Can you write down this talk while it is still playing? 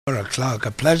4 o'clock.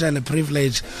 A pleasure and a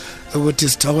privilege ukuthi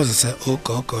sithokozise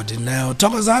uGogo Dineo.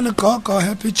 Thokozani Gogo,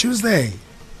 happy Tuesday.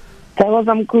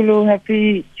 Thokoza mkhulu,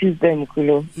 happy Tuesday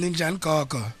mkhulu. Ninjani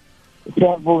Gogo?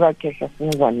 Siyavuka khehla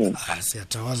sinjani?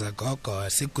 Siyathokoza Gogo.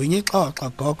 Sigwinye ixoxa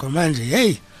Gogo manje.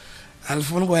 Hey,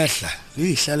 alifuna ukwehla.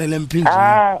 Lihlalele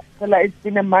emphinjeni. Phela it's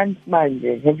been a month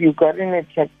manje. Have you gotten it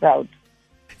checked out?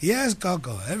 Yes,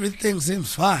 Gogo. Everything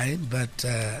seems fine, but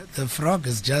the frog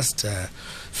is just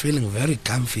feeling very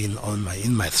comfy in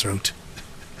my throat.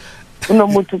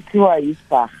 Unomuntu kuthiwa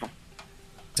isibhaha.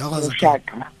 Thokoza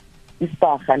Ushaka.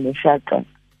 Isibhaha noshaka.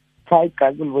 Try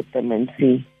Google with them and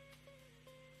see.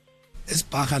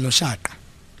 Isibhaha noshaka.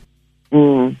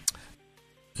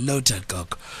 Noted,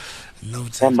 Gogo.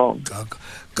 Noted, Gogo.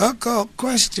 Gogo,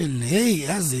 question. Hey,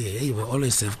 we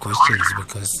always have questions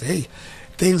because, hey,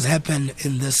 things happen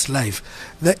in this life.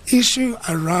 The issue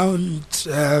around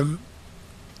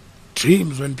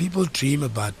dreams, when people dream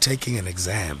about taking an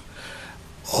exam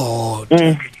or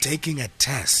taking a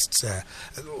test,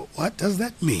 what does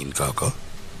that mean, Gogo?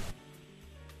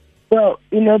 Well,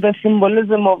 the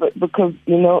symbolism of it, because,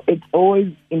 it's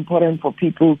always important for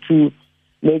people to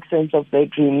make sense of their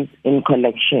dreams in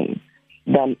collection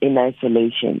than in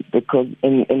isolation. Because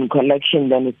in collection,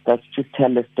 then it starts to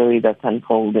tell a story that's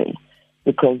unfolding.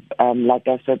 Because, like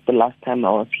I said the last time I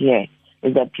was here,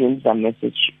 is that dreams are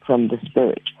message from the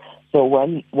spirit. So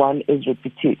when one is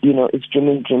is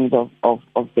dreaming dreams of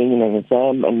being in an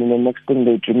exam, and then the next thing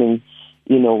they're dreaming,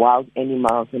 wild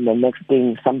animals, and the next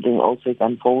thing something also is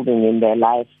unfolding in their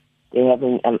life. They're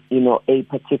having, a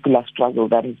particular struggle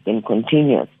that has been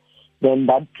continuous. Then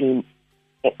that dream,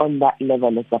 on that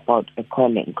level, is about a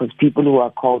calling. Because people who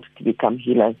are called to become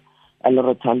healers, a lot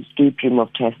of times do dream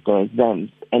of tests or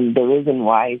exams. And the reason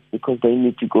why is because they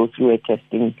need to go through a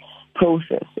testing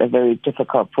process, a very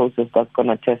difficult process that's going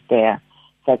to test their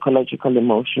psychological,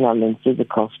 emotional, and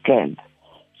physical strength.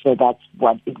 So that's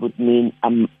what it would mean,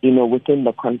 within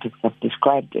the context I've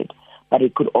described it. But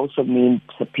it could also mean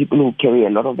people who carry a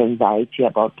lot of anxiety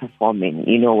about performing,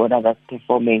 whether that's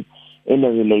performing in a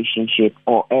relationship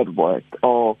or at work.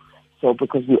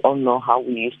 Because we all know how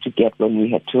we used to get when we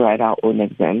had to write our own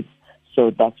exams.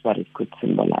 So that's what it could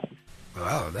symbolize.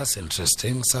 Wow, that's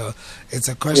interesting. So it's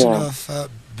a question of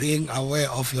being aware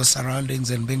of your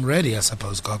surroundings and being ready, I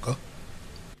suppose, Gogo.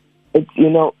 It's,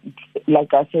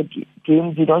 like I said,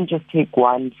 dreams, you don't just take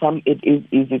one. Some, it is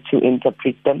easy to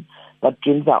interpret them, but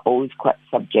dreams are always quite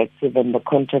subjective, and the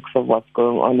context of what's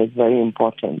going on is very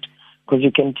important. Because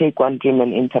you can take one dream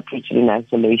and interpret it in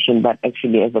isolation, but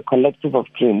actually as a collective of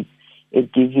dreams,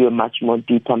 it gives you a much more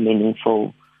deeper,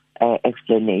 meaningful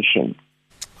explanation.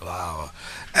 Wow.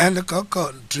 And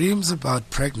Gogo, dreams about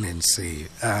pregnancy,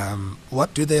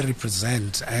 what do they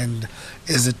represent? And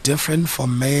is it different for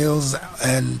males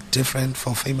and different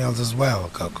for females as well,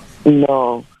 Gogo?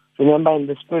 No. Remember, in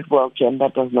the spirit world, gender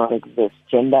does not exist.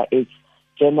 Gender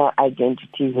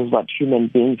identities is what human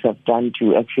beings have done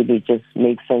to actually just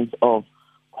make sense of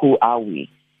who are we.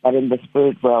 But in the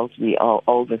spirit world, we are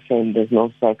all the same. There's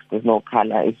no sex, there's no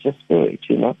color. It's just spirit,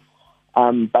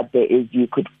 But there is, you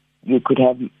could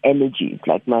have energies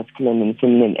like masculine and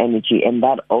feminine energy, and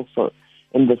that also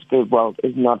in the spirit world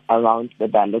is not around the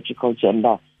biological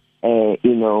gender,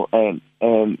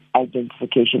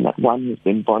 identification that one has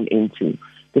been born into.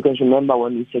 Because remember,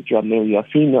 when we said you are male, you are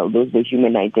female, those were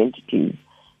human identities.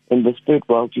 In the spirit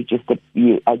world,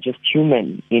 you are just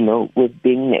human, with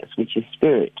beingness, which is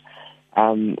spirit.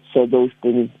 So those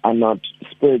things are not,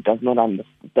 spirit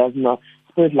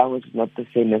spirit language is not the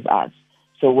same as us.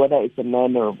 So whether it's a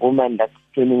man or a woman that's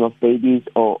dreaming of babies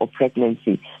or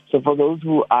pregnancy. So for those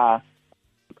who are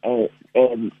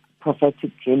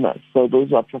prophetic dreamers,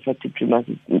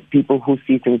 people who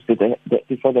see things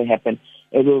before they happen,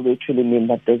 it will literally mean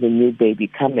that there's a new baby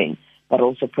coming. But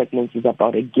also pregnancy is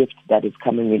about a gift that is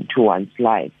coming into one's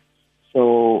life.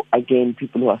 So again,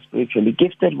 people who are spiritually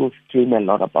gifted will dream a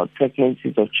lot about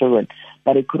pregnancies of children.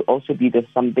 But it could also be there's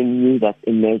something new that's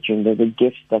emerging. There's a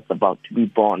gift that's about to be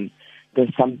born.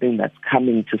 There's something that's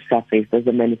coming to surface. There's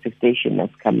a manifestation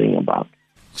that's coming about.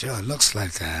 Sure, it looks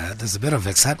like there's a bit of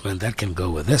excitement that can go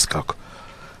with this, Gogo.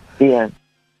 Yeah.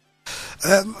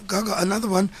 Gogo, another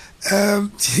one.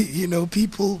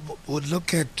 People would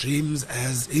look at dreams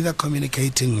as either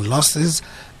communicating losses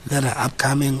that are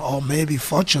upcoming or maybe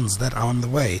fortunes that are on the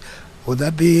way. Would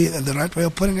that be the right way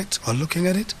of putting it or looking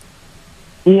at it?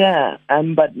 Yeah,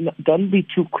 but don't be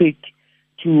too quick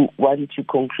to want to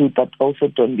conclude, but also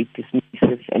don't be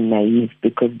dismissive and naive,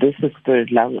 because this is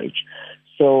spirit language.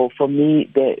 So for me,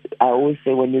 I always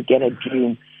say when you get a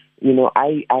dream,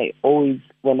 I always,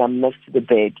 when I'm next to the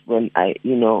bed, when I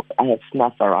have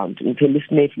snuff around,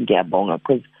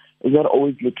 because it's not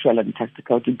always literal and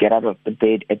tactical to get out of the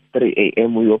bed at 3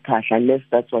 a.m. with your pasha, unless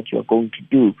that's what you're going to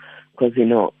do. Because,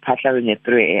 paslaring at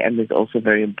 3 a.m. is also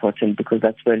very important, because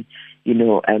that's when,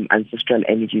 ancestral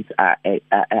energies are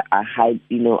high,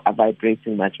 are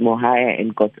vibrating much more higher,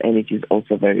 and God's energy is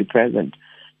also very present.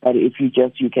 But if you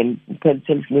can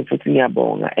pencil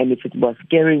and if it was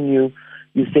scaring you,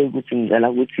 you say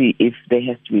if there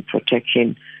has to be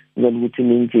protection, then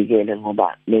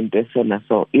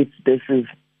so if this is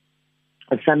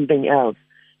something else,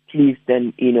 please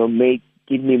then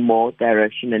give me more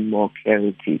direction and more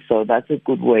clarity. So that's a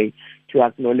good way to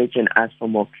acknowledge and ask for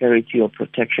more clarity or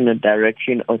protection or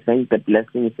direction, or thank the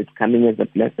blessing if it's coming as a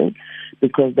blessing,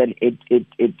 because then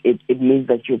it means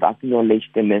that you've acknowledged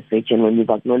the message. And when you've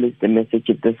acknowledged the message,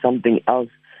 if there's something else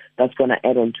that's going to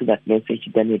add on to that message,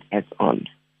 then it adds on.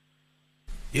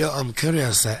 Yeah, I'm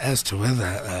curious as to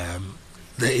whether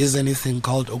there is anything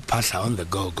called Upasha on the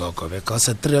go, because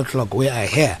at 3 o'clock we are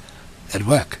here at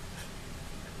work.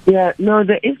 Yeah, no,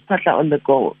 there is Pasha on the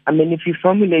go. I mean, if you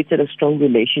formulated a strong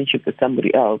relationship with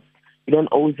somebody else, you don't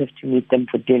always have to meet them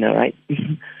for dinner, right?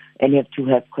 And you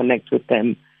have to connect with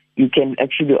them. You can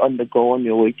actually, on the go, on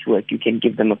your way to work, you can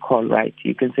give them a call, right?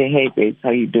 You can say, hey, babes,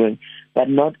 how you doing? But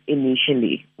not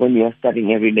initially when you are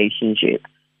starting a relationship.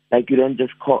 Like, you don't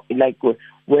just call, like,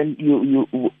 when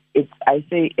I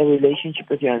say a relationship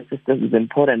with your ancestors is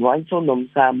important. Once you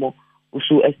know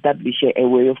to establish a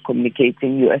way of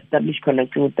communicating, you establish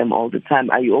connecting with them all the time.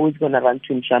 Are you always going to run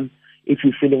to Msham if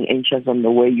you're feeling anxious on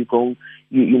the way you go,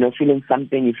 feeling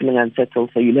something, you're feeling unsettled,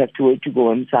 so you'll have to wait to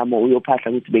go Msham, or your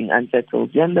partner is being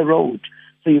unsettled. You're on the road,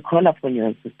 so you call upon your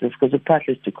ancestors, because the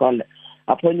partner is to call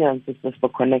upon your ancestors for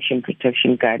connection,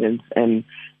 protection, guidance, and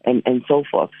so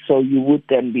forth. So you would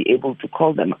then be able to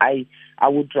call them. I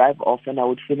would drive off and I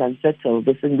would feel unsettled.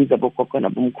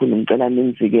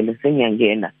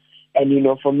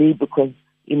 And for me, because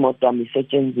imoto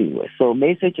isetshenzwe, so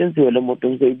mayisetshenzwe le moto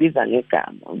ngizoyibiza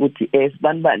ngegama ukuthi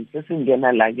sibanibani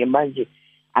sesingena la ke manje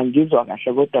angizwa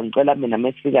kahle, kodwa ngicela mina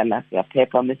mesifika la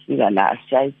siyaphepha, mesifika la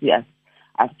asishayisi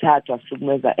asithathwa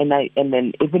sihlukumeza. And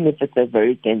then even if it's a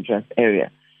very dangerous area,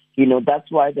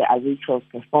 that's why there are rituals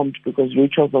performed, because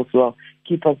rituals also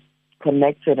keep us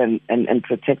connected and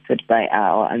protected by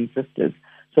our ancestors.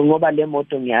 So ngoba le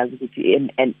moto ngiyazi ukuthi,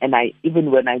 and I,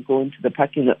 even when I go into the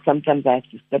parking lot, sometimes I have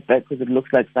to step back because it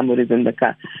looks like somebody's in the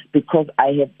car, because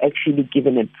I have actually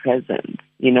given it present.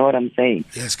 You know what I'm saying?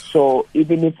 Yes. So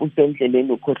even if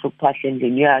usendleleni ukhohle ukuphahla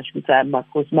endlini, uyasho ukuthi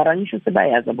amakhosi mara ngisho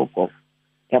sebayazi abogogo.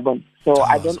 Yabona? So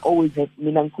I don't always have,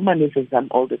 mina ngikhuluma nezizami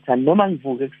all the time. Noma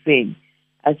ngivuka ekuseni,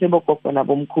 asebogogo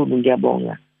nabomkhulu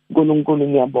ngiyabonga. Nkulunkulu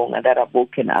ngiyabonga that I've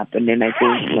woken up, and then I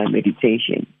go into my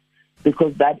meditation.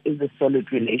 Because that is a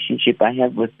solid relationship I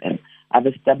have with them. I've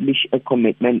established a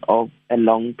commitment of a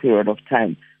long period of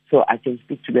time, so I can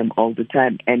speak to them all the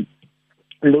time. And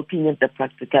looking at the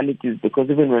practicalities, because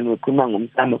even when we're kumang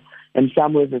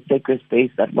Msamo is a sacred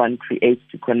space that one creates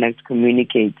to connect,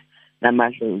 communicate,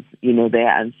 namashes, their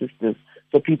ancestors.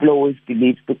 So people always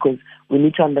believe, because we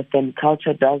need to understand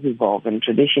culture does evolve and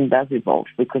tradition does evolve,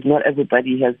 because not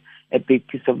everybody has a big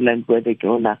piece of land where they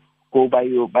go now. Go by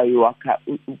your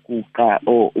ukuka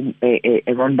or a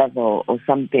rondavel or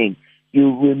something.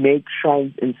 You will make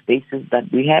shrines in spaces that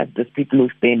we have. There's people who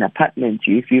stay in apartments.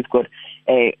 If you've got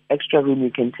an extra room, you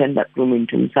can turn that room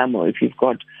into Msamo. If you've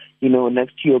got,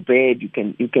 next to your bed, you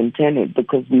can turn it,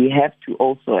 because we have to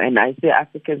also. And I say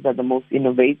Africans are the most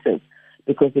innovative,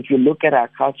 because if you look at our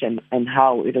culture and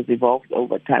how it has evolved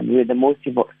over time, we're the most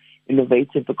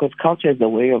innovative, because culture is a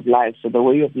way of life. So the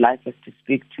way of life has to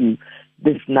speak to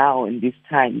this now in these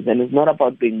times, and it's not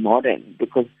about being modern,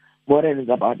 because modern is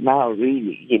about now,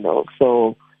 really,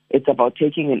 So it's about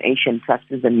taking an ancient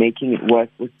practice and making it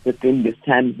work within these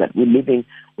times that we're living,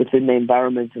 within the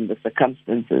environment and the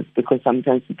circumstances, because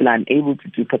sometimes people are unable to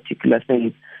do particular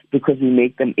things because we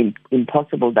make them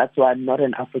impossible. That's why I'm not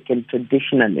an African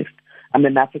traditionalist. I'm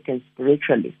an African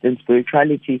spiritualist, and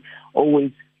spirituality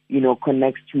always,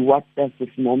 connects to what does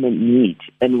this moment need,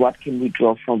 and what can we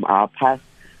draw from our past,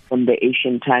 from the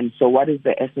ancient times. So what is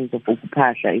the essence of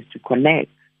Ukupasha? Is to connect,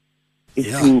 is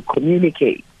to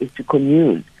communicate, is to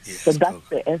commune. Yes, so that's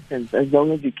the essence, as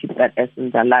long as you keep that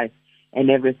essence alive and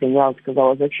everything else. Because I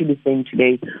was actually saying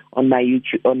today on my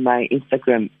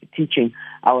Instagram teaching,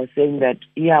 I was saying that,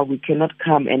 we cannot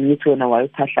come and meet on our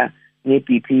Pasha,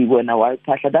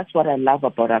 that's what I love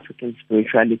about African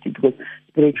spirituality, because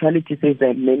spirituality says there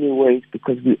are many ways,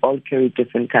 because we all carry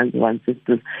different kinds of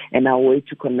ancestors, and our way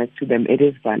to connect to them, it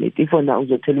is valid. If we're not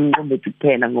telling them to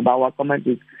pay,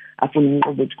 afuna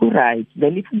ukuthi ku-right.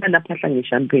 Then if umntana aphahla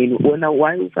nge-champagne, wona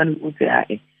why ufanele ukuthi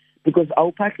hayi? Because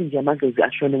awuphahli nje amadlozi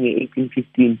ashone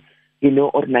nge-1815,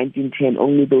 or 1910,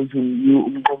 only those who knew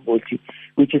umqombothi,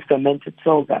 which is fermented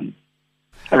sorghum.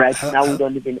 Right now we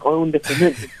don't even own the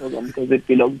fermented sorghum because it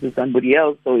belongs to somebody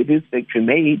else, so it is factory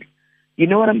made. You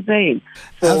know what I'm saying?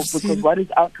 So because what is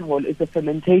alcohol is a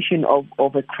fermentation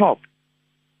of a crop.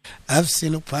 I've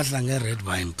seen uphahla nge-red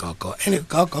wine, Gogo. Anyway,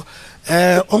 Gogo,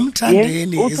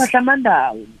 umthandeni is... uphahla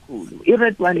mandawu, mkhulu.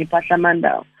 I-red wine iphahla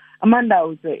mandawu.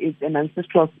 Amandawu is an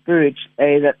ancestral spirit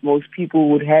that most people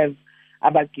would have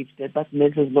gifted, but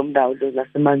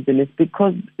it's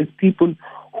because it's people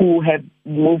who have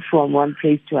moved from one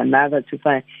place to another to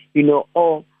find,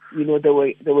 or they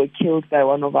were killed by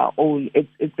one of our own.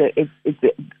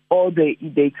 Or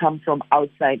they come from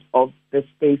outside of the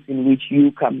space in which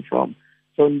you come from.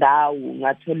 So ndawu,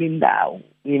 ngatoli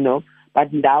ndawu,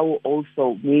 but ndawu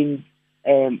also means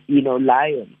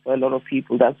lion for a lot of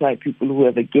people. That's why people who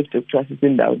have a gift of trust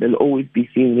in ndawu, they'll always be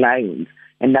seeing lions.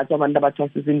 And that's why Mandaba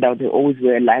trust is in doubt. They always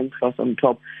wear a lion cross on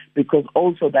top, because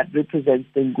also that represents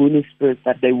the Nguni spirits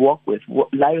that they walk with.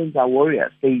 Lions are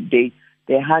warriors. They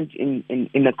hunt in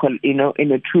a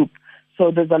troop.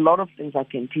 So there's a lot of things I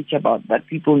can teach about that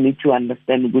people need to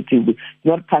understand.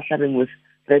 Not partnering with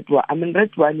red wine. I mean,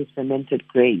 red wine is fermented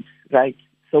grapes, right?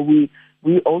 So we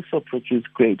also produce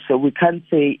grapes. So we can't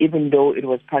say, even though it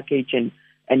was packaged and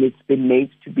it's been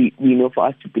made to be, for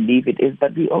us to believe it is,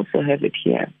 but we also have it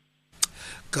here.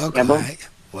 Gogo,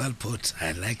 well put.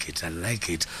 I like it.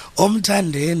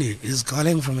 Umthandeni is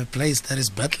calling from a place that is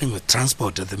battling with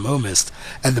transport at the moment,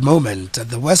 at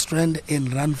the West Rand in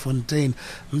Randfontein.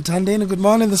 Mthandeni, good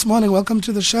morning this morning. Welcome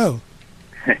to the show.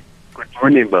 Good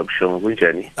morning, Babshongo.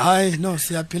 Kunjani? Hayi, no,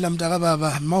 siyaphila mntaka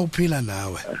baba. Mawuphila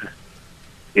nawe.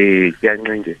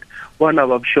 Kuyanqenjeka. Bona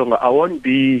Babshongo, I won't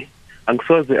be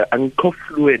angikho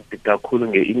fluent kakhulu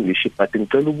nge-English, but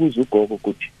ngicela ukubuza ugogo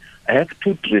ukuthi I have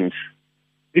two dreams.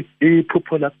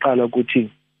 Iphupho laqala ukuthi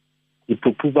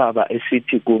iphupho ubaba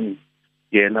esithi kum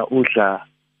yena udla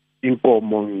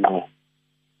inkomo ngqo,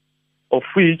 of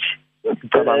which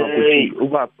ngicabanga ukuthi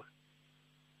ubaba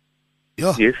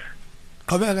yes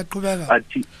qhubeka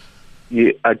athi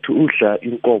udla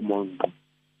inkomo ngqo.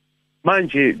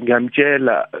 Manje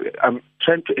ngiyamtshela, I'm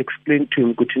trying to explain to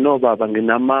him ukuthi no baba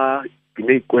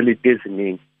nginezikweleti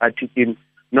eziningi, athi kimi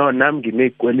no nami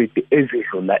nginezikweleti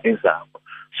ezidlula ezakho.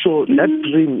 So that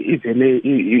dream is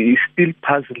still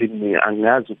puzzling me.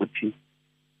 Angazi ukuthi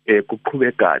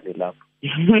kuqhubekane lapho.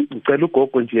 Ngicela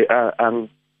ugogo nje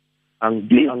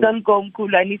Please don't go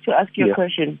mkhulu. I need to ask you a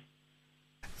question.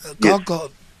 Gogo.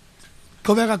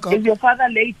 Gogo. Is your father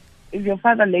late?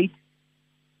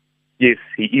 Yes,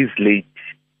 he is late.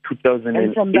 2008.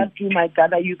 And from that dream I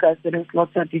gather you guys didn't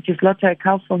slaughter. Did you slaughter a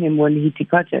cow for him when he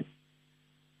departed?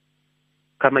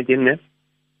 Come again, ne?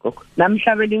 Gogo.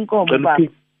 Namhlabela inkomo baba.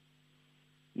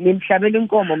 Nimhlabela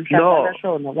inkomo mhlabela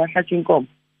shona bahlatha inkomo.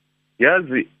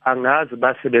 Yazi angazi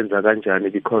basebenza kanjani,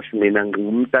 because mina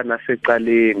ngumntana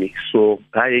secaleni, so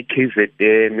ngaye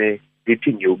KZN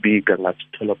ngithi ngiyobika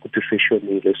ngathola ukuthi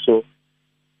seshonile. So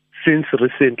since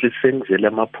recently sengizele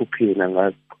amaphuphini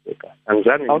angaqhubeka.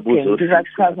 Angizange ngibuze. Okay,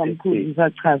 ngizachaza mkhulu,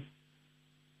 ngizachaza.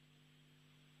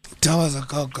 Tawaza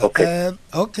Gogo.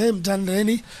 Okay,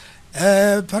 Mthandeni.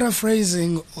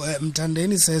 Paraphrasing,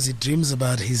 Mthandeni says he dreams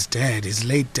about his dad, his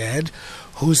late dad,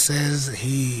 who says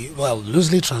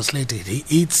loosely translated, he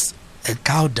eats a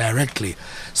cow directly.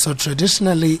 So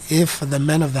traditionally, if the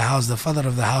man of the house, the father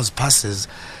of the house passes,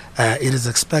 it is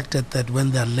expected that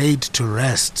when they're laid to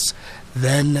rest,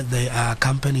 then they are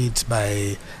accompanied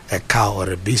by a cow or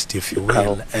a beast, if you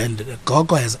will. And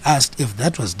Gogo has asked if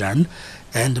that was done,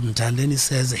 and Mthandeni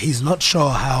says he's not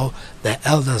sure how the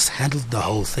elders handled the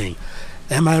whole thing.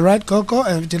 Am I right, Gogo?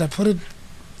 Did I put it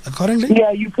accordingly?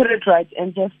 Yeah, you put it right.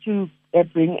 And just to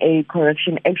bring a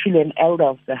correction, actually an elder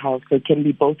of the house, so it can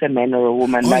be both a man or a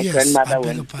woman. My grandmother,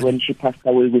 when she passed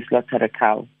away, we slaughtered a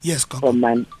cow. Yes, Gogo. From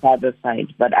my father's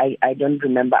side. But I don't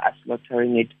remember us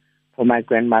slaughtering it for my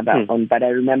grandmother. But I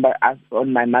remember us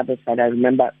on my mother's side, I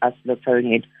remember us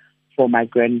slaughtering it for my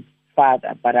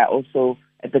grandfather. But I also,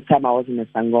 at the time I was in a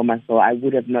Sangoma, so I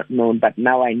would have not known, but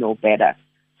now I know better.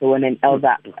 So when an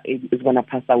elder is going to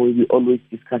pass away, we always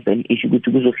discuss an issue.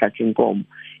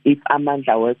 If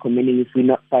Amandla work, meaning if we're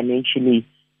not financially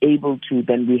able to,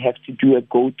 then we have to do a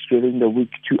goat during the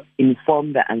week to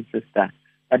inform the ancestor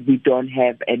that we don't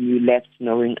have and we left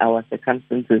knowing our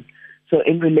circumstances. So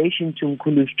in relation to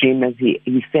Nkulu's dream, as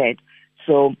he said,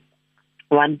 so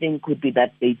one thing could be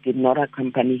that they did not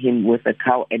accompany him with a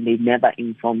cow and they never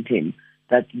informed him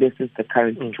that this is the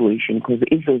current situation. Because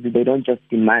if they don't just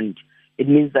demand it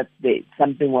means that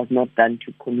something was not done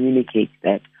to communicate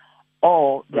that.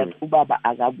 Or that ubaba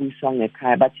akabuyiswa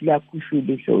ngekhaya, but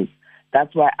shows.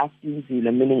 That's why after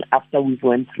Zila, meaning after we've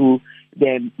went through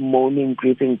the mourning,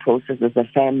 grieving process as a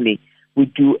family, we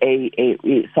do a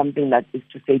something that is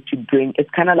to say to bring, it's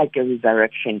kind of like a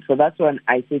resurrection. So that's when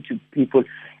I say to people,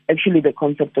 actually the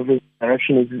concept of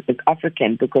resurrection is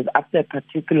African, because after a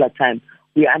particular time,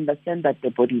 we understand that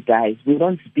the body dies. We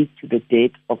don't speak to the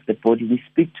dead of the body. We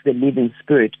speak to the living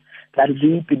spirit, that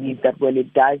we believe that when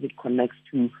it dies, it connects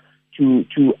to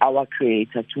our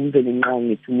Creator, to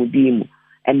Mudimu.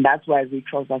 And that's why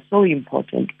rituals are so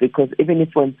important, because even if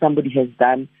when somebody has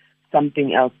done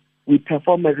something else, we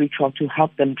perform a ritual to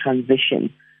help them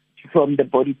transition from the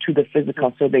body to the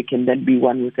physical so they can then be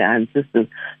one with their ancestors.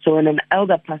 So when an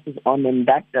elder passes on and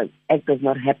that act does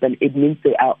not happen, it means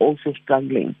they are also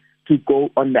struggling to go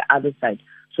on the other side.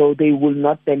 So they will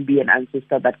not then be an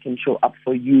ancestor that can show up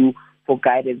for you, for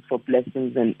guidance, for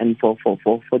blessings, and for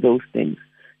those things.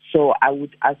 So I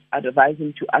would advise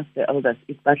him to ask the elders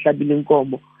if bahlabile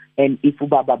inkomo and if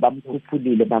ubaba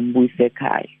bamkhuphulile bambuyise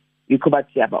ekhaya. Yikho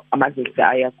bathi yaba amazwe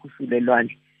ayakhuphula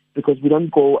elwandle, because we don't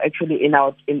go actually in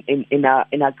our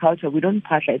culture, we don't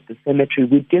phahla at the cemetery.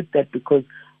 We did that because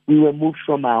we were moved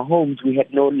from our homes. We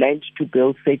had no land to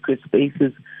build sacred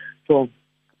spaces for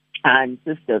our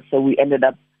ancestors. So we ended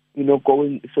up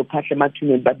going so phahla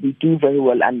emathuneni, but we do very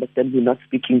well understand we're not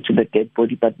speaking to the dead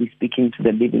body, but we're speaking to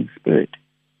the living spirit.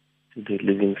 To the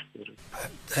living spirit.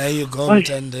 There you go,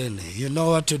 Mthandeni. You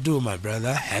know what to do, my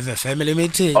brother. Have a family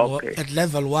meeting. Okay. At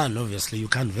level 1, obviously, you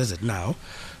can't visit now.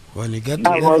 When you get to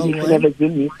well, level you 1, can have a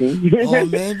Zoom meeting. or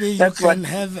maybe you can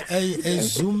have a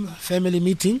Zoom family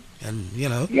meeting, and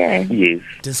yes,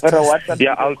 discuss.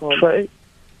 Yeah,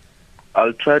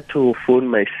 I'll try to phone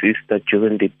my sister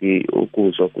during the day.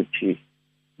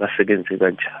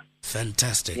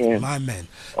 Fantastic, my man.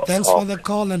 Thanks for the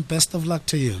call and best of luck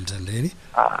to you, Mthandeni.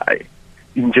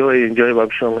 Enjoy,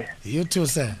 Babshong. You too,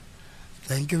 sir.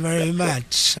 Thank you very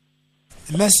much.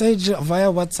 Message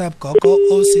via WhatsApp, Gogo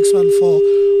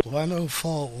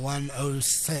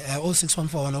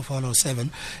 0614-104-107.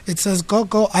 It says,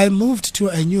 Gogo, I moved to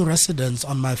a new residence.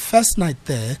 On my first night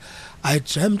there, I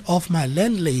dreamt of my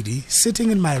landlady sitting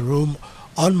in my room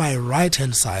on my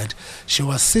right-hand side. She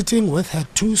was sitting with her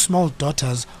 2 small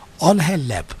daughters on her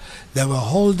lap. They were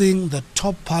holding the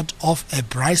top part of a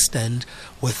braai stand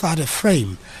without a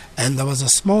frame, and there was a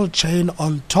small chain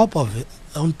on top,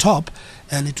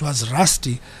 and it was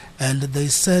rusty, and they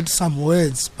said some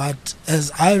words, but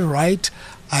as I write,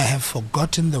 I have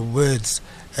forgotten the words,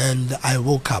 and I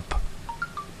woke up.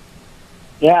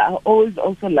 Yeah, I always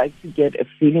also like to get a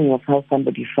feeling of how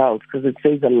somebody felt, because it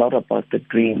says a lot about the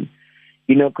dream.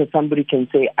 Because somebody can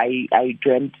say, I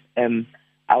dreamt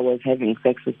I was having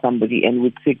sex with somebody, and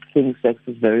would think sex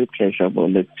is very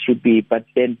pleasurable, it should be, but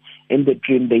then in the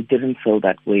dream they didn't feel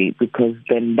that way, because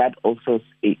then that also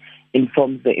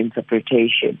informs the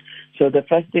interpretation. So the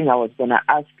first thing I was going to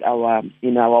ask our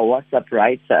WhatsApp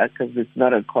writer, because it's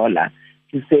not a caller,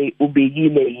 to say,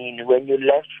 ubegile, when you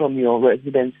left from your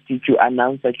residence, did you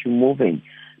announce that you're moving?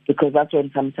 Because that's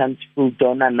when sometimes people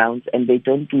don't announce, and they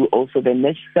don't do also the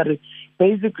necessary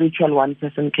basic ritual one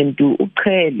person can do.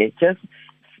 Just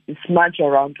smudge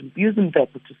around, using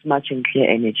that to smudge and clear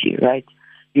energy, right?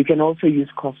 You can also use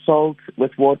salt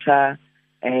with water,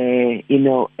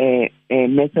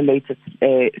 methylated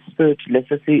spirit, let's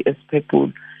say as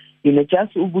people,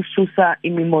 just ubususa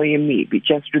imimoye mibi,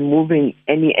 just removing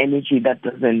any energy that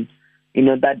doesn't,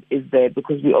 that is there,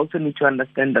 because we also need to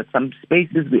understand that some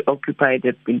spaces we occupy,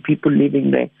 there have been people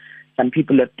living there, some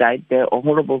people have died there, or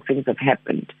horrible things have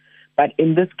happened. But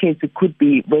in this case, it could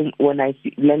be when I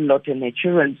see landlord and their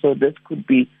children, so this could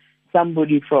be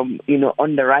somebody from,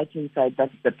 on the right-hand side,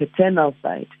 that's the paternal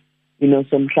side.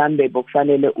 So mhlambe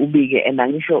bokufanele ubike, and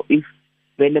angisho if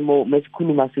velemo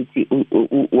mesikhuluma sithi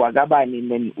wakabani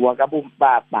then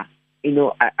wakabobaba,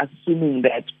 assuming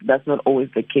that that's not always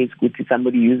the case, ukuthi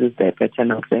somebody uses their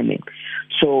paternal surname.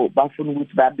 So bafuna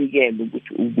ukuthi babikele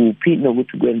ukuthi ukuphi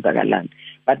nokuthi kwenzakalani.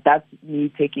 But that's me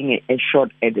taking a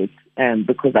short edit,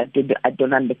 because I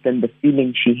don't understand the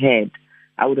feeling she had.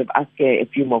 I would have asked her a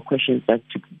few more questions just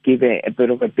to give her a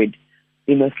bit,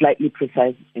 slightly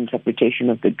precise interpretation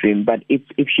of the dream. But if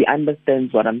she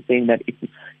understands what I'm saying, that if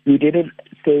you didn't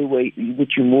say where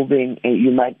which you're moving,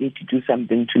 you might need to do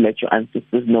something to let your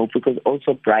ancestors know, because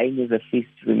also braai is a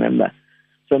feast, remember.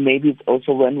 So maybe it's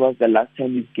also when was the last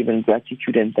time you've given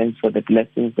gratitude and thanks for the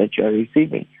blessings that you are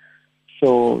receiving.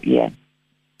 So, yeah.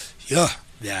 We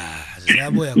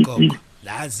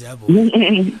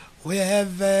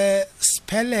have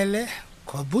Spelele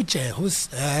Buche, who's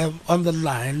on the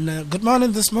line. Good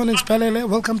morning this morning, Spelele.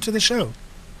 Welcome to the show.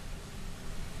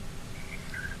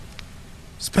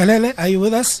 Spelele, are you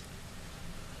with us?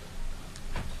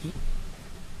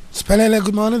 Spelele,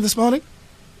 good morning this morning.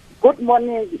 Good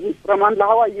morning, Ramandla.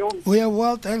 How are you? We are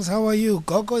well, thanks. How are you?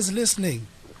 Gogo is listening.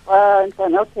 Fine,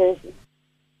 okay.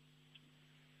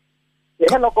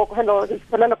 Hello, Gogo. Hello. This is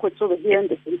Pelala Kutsuba here in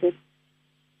the city.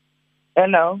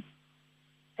 Hello.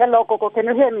 Hello, Gogo. Can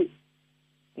you hear me?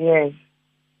 Yes.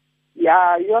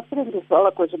 Yeah, you are speaking to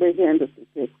Pelala Kutsuba here in the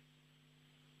city.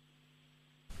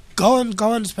 Go on,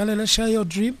 Spelele. Share your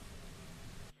dream.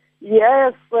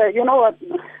 Yes, you know what?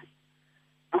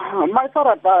 My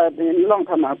father died a long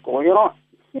time ago. You know,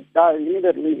 he died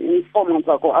immediately 4 months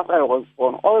ago after I was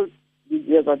born. All these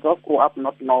years I just grew up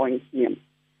not knowing him.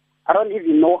 I don't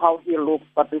even know how he looks,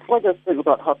 but before this thing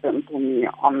that happened to me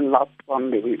on last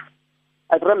Sunday,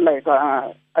 I dreamt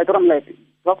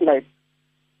just like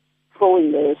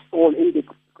throwing a soul in the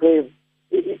grave.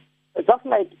 Just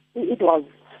like it was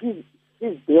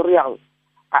his burial.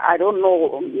 I don't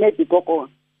know. Maybe Gogo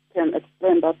can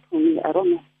explain that to me. I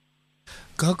don't know.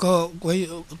 Gogo,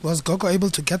 was Gogo able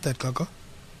to get that, Gogo?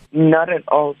 Not at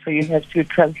all. So you have to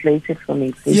translate it for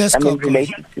me, please. Yes, Gogo. Relate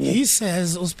it to me. He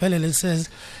says, Uspelele says,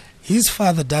 his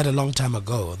father died a long time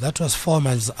ago. That was 4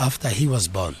 months after he was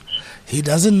born. He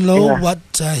doesn't know what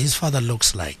his father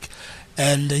looks like.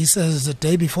 And he says the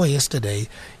day before yesterday,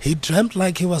 he dreamt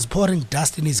like he was pouring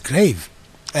dust in his grave.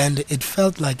 And it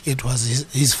felt like it was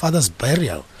his father's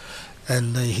burial.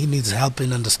 And he needs help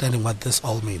in understanding what this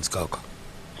all means, Gogo.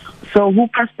 So who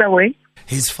passed away?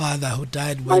 His father, who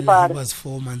died when he was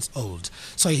 4 months old.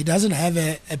 So he doesn't have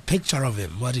a picture of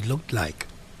him, what he looked like.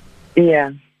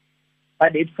 Yeah.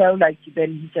 But it felt like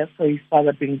then he just saw his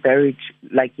father being buried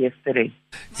like yesterday.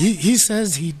 He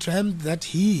says he dreamt that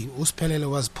he, Uspelele,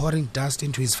 was pouring dust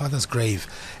into his father's grave,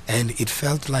 and it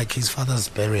felt like his father's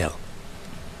burial.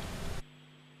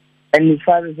 And his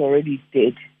father's already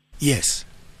dead? Yes.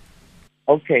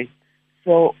 Okay.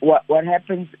 So what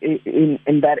happens in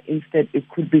that instant, it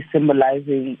could be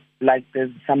symbolizing like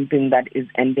there's something that is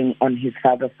ending on his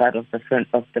father's side of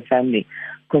the family,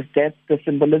 because death, the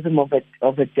symbolism of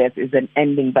a death is an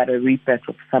ending but a rebirth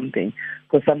of something.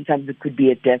 Because sometimes it could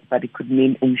be a death, but it could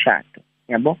mean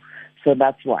umshado. So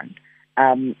that's one.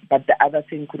 But the other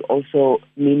thing could also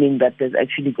meaning that there's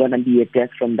actually going to be a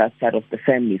death from that side of the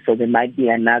family. So there might be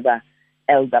another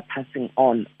elder passing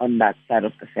on that side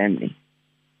of the family.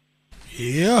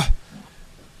 Yeah,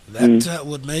 that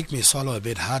would make me swallow a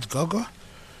bit hard, Gogo.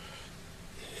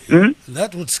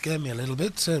 That would scare me a little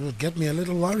bit. It would get me a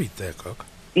little worried there, Gogo.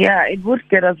 Yeah, it would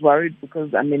get us worried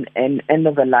because, an end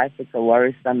of a life is a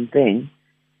worrisome thing.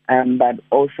 But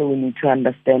also we need to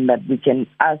understand that we can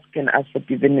ask for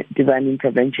divine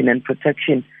intervention and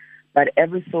protection. But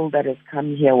every soul that has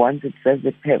come here, once it serves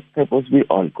the purpose, we're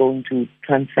all going to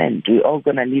transcend. We're all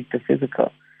going to leave the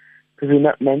physical because we're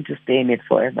not meant to stay in it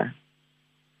forever.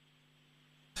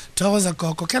 Towaza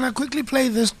Gogo, can I quickly play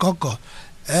this, Gogo,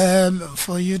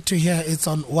 for you to hear? It's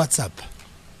on WhatsApp.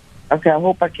 Okay, I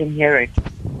hope I can hear it.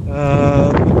 Good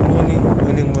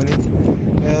morning.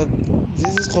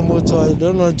 This is Komoto. I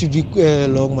don't want to be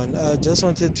long, man. I just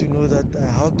wanted to know that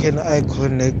how can I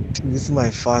connect with my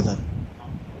father?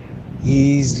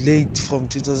 He's late from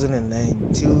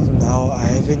 2009 till now. I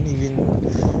haven't even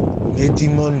met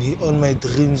him on my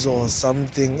dreams or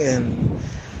something. And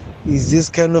is this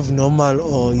kind of normal,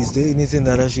 or is there anything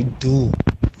that I should do?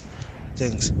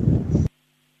 Thanks.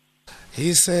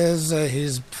 He says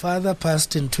his father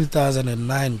passed in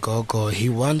 2009, Gogo. He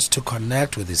wants to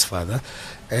connect with his father,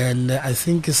 and I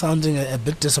think he's sounding a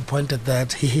bit disappointed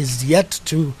that he is yet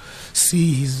to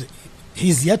see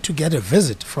he's yet to get a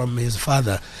visit from his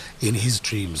father in his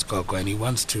dreams, Gogo, and he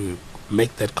wants to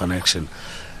make that connection.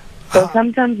 So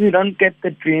sometimes we don't get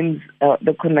the dreams,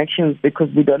 the connections, because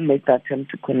we don't make that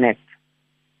attempt to connect.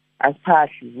 As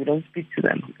parties, we don't speak to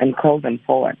them and call them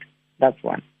forward. That's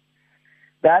one.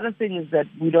 The other thing is that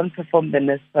we don't perform the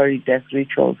necessary death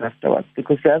rituals afterwards,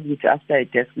 because after a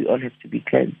death, we all have to be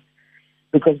cleansed.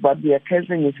 Because what we are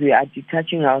cleansing is we are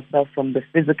detaching ourselves from the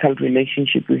physical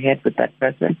relationship we had with that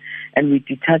person, and we're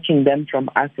detaching them from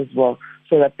us as well,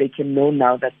 so that they can know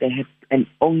now that they have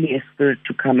only a spirit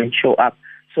to come and show up.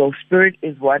 So spirit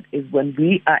is what is when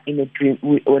we are in a dream,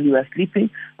 when we are sleeping,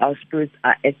 our spirits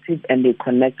are active and they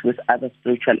connect with other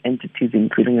spiritual entities,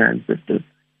 including our ancestors.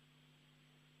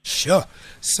 Sure.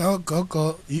 So,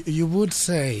 Gogo, you would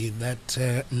say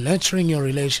that nurturing your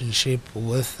relationship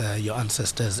with your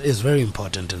ancestors is very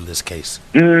important in this case.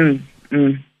 And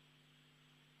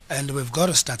we've got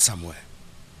to start somewhere.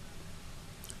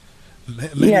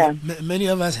 Many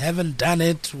of us haven't done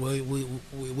it.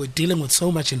 We're dealing with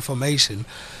so much information,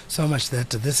 so much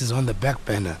that this is on the back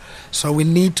burner. So we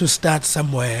need to start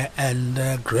somewhere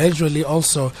and gradually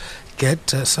also get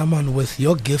someone with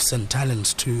your gifts and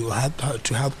talents to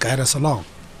help guide us along.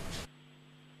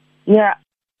 Yeah,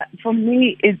 for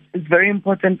me, it's very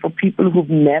important for people who've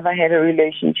never had a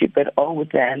relationship at all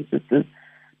with their ancestors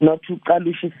not to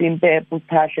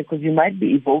because you might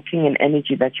be evoking an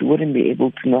energy that you wouldn't be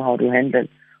able to know how to handle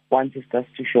once it starts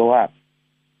to show up.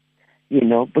 You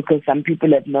know, because some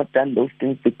people have not done those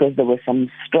things because there were some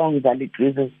strong, valid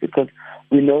reasons, because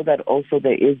we know that also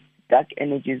there is dark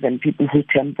energies and people who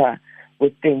temper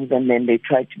with things and then they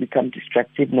try to become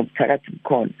destructive.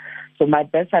 So my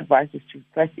best advice is to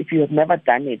first, if you have never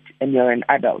done it and you're an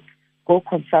adult, go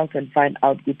consult and find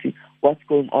out what's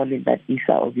going on in that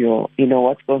ether of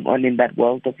what's going on in that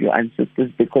world of your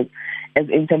ancestors, because as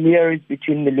intermediaries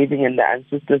between the living and the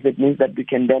ancestors, it means that we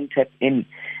can then tap in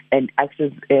and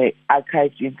access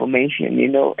archived information,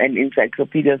 and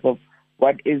encyclopedias of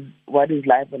what is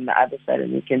life on the other side,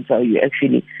 and we can tell you,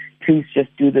 actually, please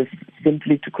just do this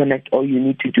simply to connect, or you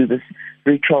need to do this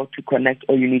ritual to connect,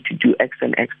 or you need to do X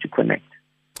and X to connect.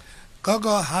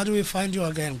 Gogo, how do we find you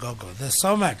again, Gogo? There's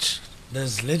so much.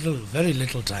 There's very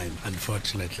little time,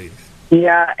 unfortunately.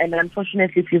 Yeah, and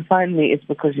unfortunately, if you find me, it's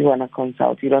because you want to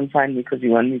consult. You don't find me because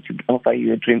you want me to offer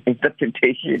you a dream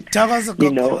interpretation.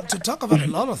 To talk about a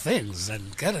lot of things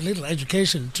and get a little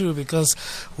education too, because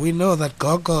we know that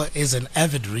Gogo is an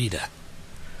avid reader.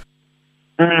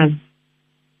 How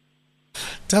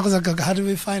do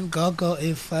we find Gogo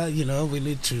if, we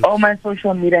need to... All my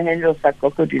social media handles are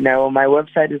Gogo Dineo. My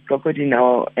website is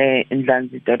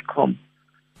gogodineo.ndhlanzi.com.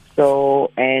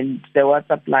 So, and the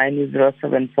WhatsApp line is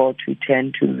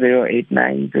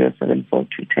 074-210-2089,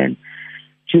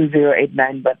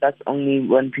 074-210-2089, but that's only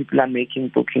when people are making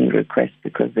booking requests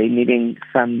because they're needing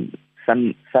some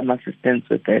assistance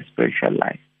with their spiritual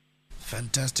life.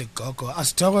 Fantastic, Gogo.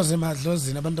 Asithokoze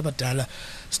madlozini abantu abadala,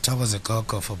 sithokoze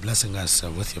Gogo for blessing us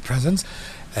with your presence.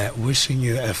 Wishing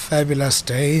you a fabulous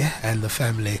day and the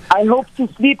family. I hope to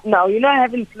sleep now. I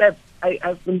haven't slept.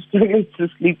 I've been struggling to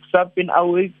sleep, so I've been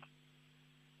awake.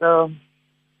 So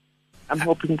I'm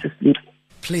hoping to sleep.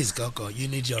 Please, Gogo, you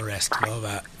need your rest.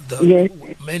 Yes.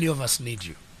 Many of us need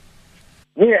you.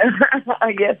 Yeah,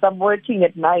 I guess I'm working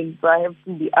at 9, so I have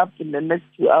to be up in the next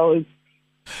 2 hours.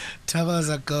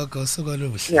 Thabaza Gogo,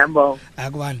 sukoluhle. Yebo.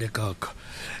 Akwande Gogo.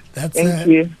 That's Thank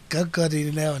you. Gogo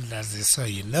Dineo Ndhlanzi. So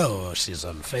she's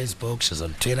on Facebook, she's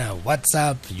on Twitter,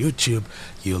 WhatsApp, YouTube.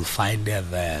 You'll find her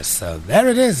there. So there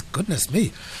it is. Goodness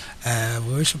me.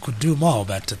 We wish we could do more,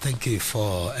 but thank you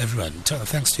for everyone.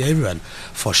 Thanks to everyone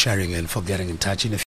for sharing and for getting in touch.